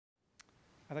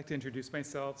I'd like to introduce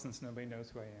myself since nobody knows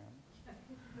who I am.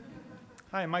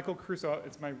 Hi, I'm Michael Crusoe.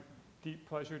 It's my deep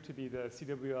pleasure to be the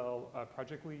CWL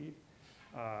project lead.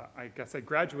 I guess I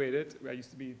graduated. I used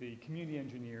to be the community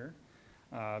engineer,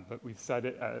 but we've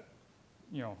decided,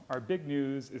 our big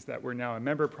news is that we're now a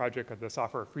member project of the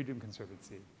Software Freedom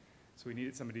Conservancy. So we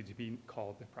needed somebody to be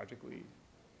called the project lead.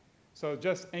 So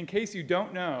just in case you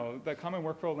don't know, the Common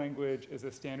Workflow Language is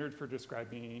a standard for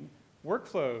describing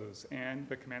workflows and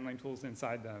the command line tools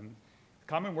inside them. The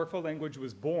Common Workflow Language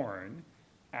was born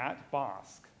at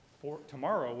BOSC.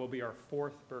 Tomorrow will be our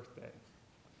 4th birthday,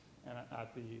 and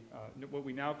at the what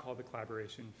we now call the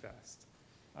Collaboration Fest.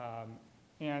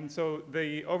 And so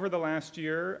over the last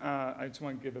year, I just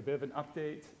want to give a bit of an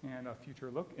update and a future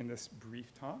look in this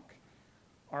brief talk.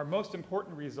 Our most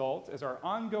important result is our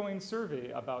ongoing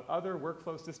survey about other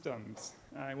workflow systems.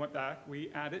 I went back, we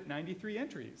added 93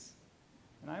 entries.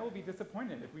 And I will be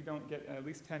disappointed if we don't get at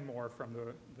least 10 more from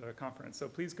the conference. So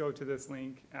please go to this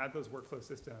link, add those workflow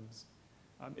systems.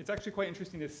 It's actually quite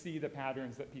interesting to see the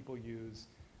patterns that people use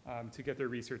to get their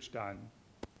research done.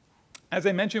 As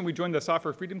I mentioned, we joined the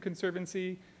Software Freedom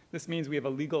Conservancy. This means we have a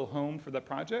legal home for the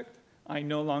project. I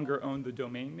no longer own the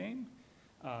domain name,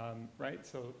 right?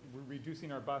 So we're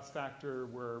reducing our bus factor,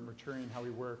 we're maturing how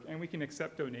we work, and we can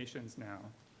accept donations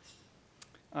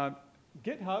now.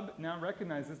 GitHub now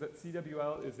recognizes that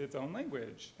CWL is its own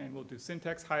language, and will do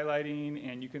syntax highlighting,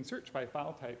 and you can search by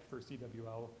file type for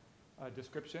CWL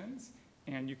descriptions,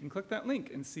 and you can click that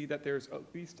link and see that there's at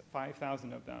least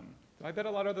 5,000 of them. So I bet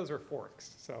a lot of those are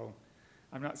forks, so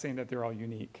I'm not saying that they're all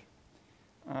unique.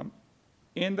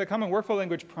 In the Common Workflow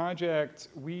Language project,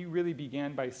 we really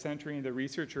began by centering the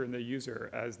researcher and the user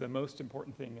as the most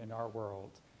important thing in our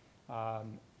world.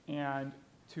 And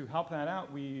to help that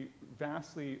out, we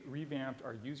vastly revamped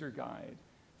our user guide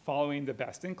following the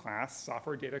best-in-class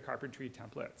software data carpentry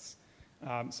templates.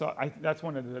 That's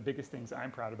one of the biggest things I'm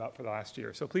proud about for the last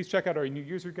year. So please check out our new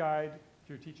user guide. If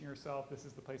you're teaching yourself, this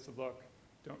is the place to look.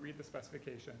 Don't read the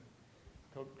specification.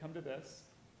 Come to this.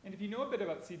 And if you know a bit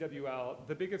about CWL,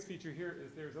 the biggest feature here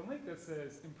is there's a link that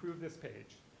says improve this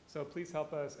page. So please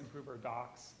help us improve our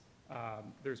docs.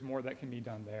 There's more that can be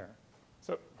done there.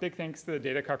 So big thanks to the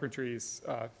data carpentries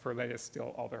for letting us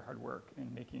steal all their hard work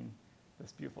in making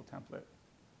this beautiful template.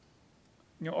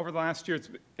 Over the last year,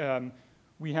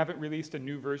 we haven't released a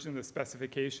new version of the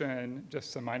specification, just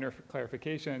some minor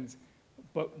clarifications.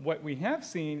 But what we have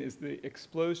seen is the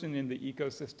explosion in the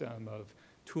ecosystem of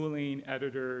tooling,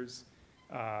 editors,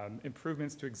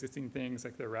 improvements to existing things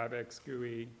like the Ravix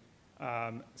GUI.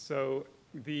 So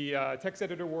the text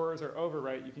editor wars are over,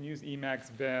 right? You can use Emacs,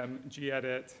 Vim,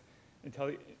 gedit,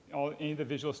 any of the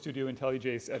Visual Studio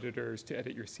IntelliJ editors to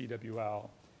edit your CWL.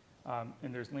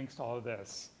 And there's links to all of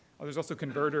this. There's also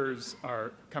converters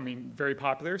are coming very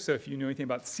popular. So if you know anything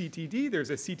about CTD, there's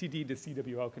a CTD to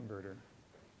CWL converter.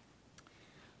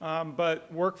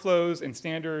 But workflows and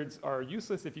standards are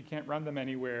useless if you can't run them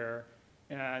anywhere.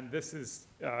 And this is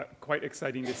quite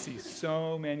exciting to see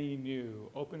so many new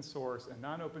open source and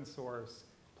non-open source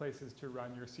places to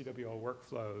run your CWL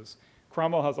workflows.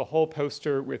 Cromwell has a whole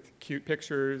poster with cute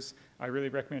pictures. I really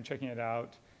recommend checking it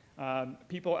out.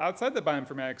 People outside the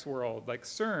bioinformatics world, like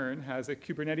CERN, has a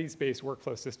Kubernetes-based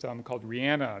workflow system called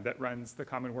Rihanna that runs the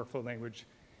Common Workflow Language.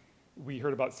 We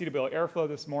heard about CWL Airflow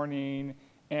this morning.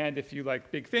 And if you like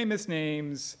big famous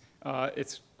names,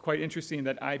 it's quite interesting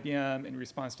that IBM, in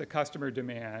response to customer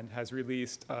demand, has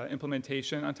released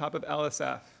implementation on top of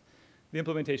LSF. The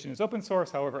implementation is open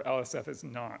source, however, LSF is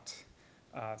not.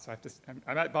 So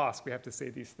I'm at BOSC, we have to say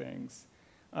these things.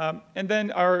 And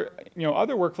then our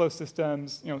other workflow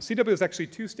systems, CWL is actually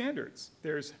 2 standards.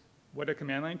 There's what a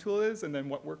command line tool is and then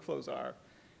what workflows are.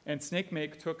 And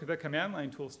SnakeMake took the command line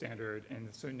tool standard, and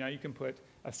so now you can put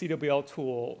a CWL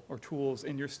tool or tools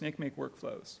in your SnakeMake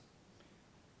workflows.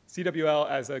 CWL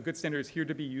as a good standard is here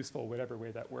to be useful, whatever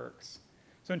way that works.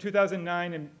 So in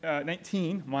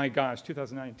 2019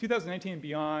 and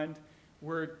beyond,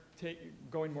 we're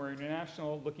going more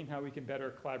international, looking how we can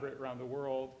better collaborate around the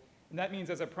world. And that means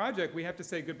as a project, we have to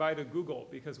say goodbye to Google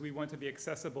because we want to be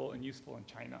accessible and useful in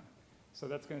China. So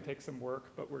that's going to take some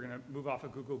work, but we're going to move off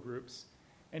of Google Groups.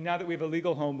 And now that we have a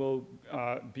legal home, we'll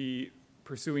be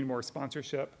pursuing more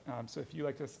sponsorship. So if you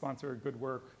like to sponsor good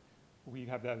work, we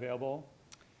have that available.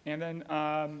 And then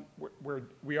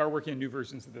we are working on new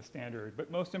versions of the standard.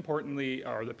 But most importantly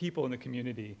are the people in the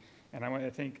community. And I want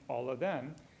to thank all of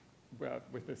them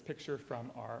with this picture from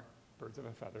our Birds of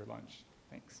a Feather lunch.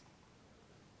 Thanks.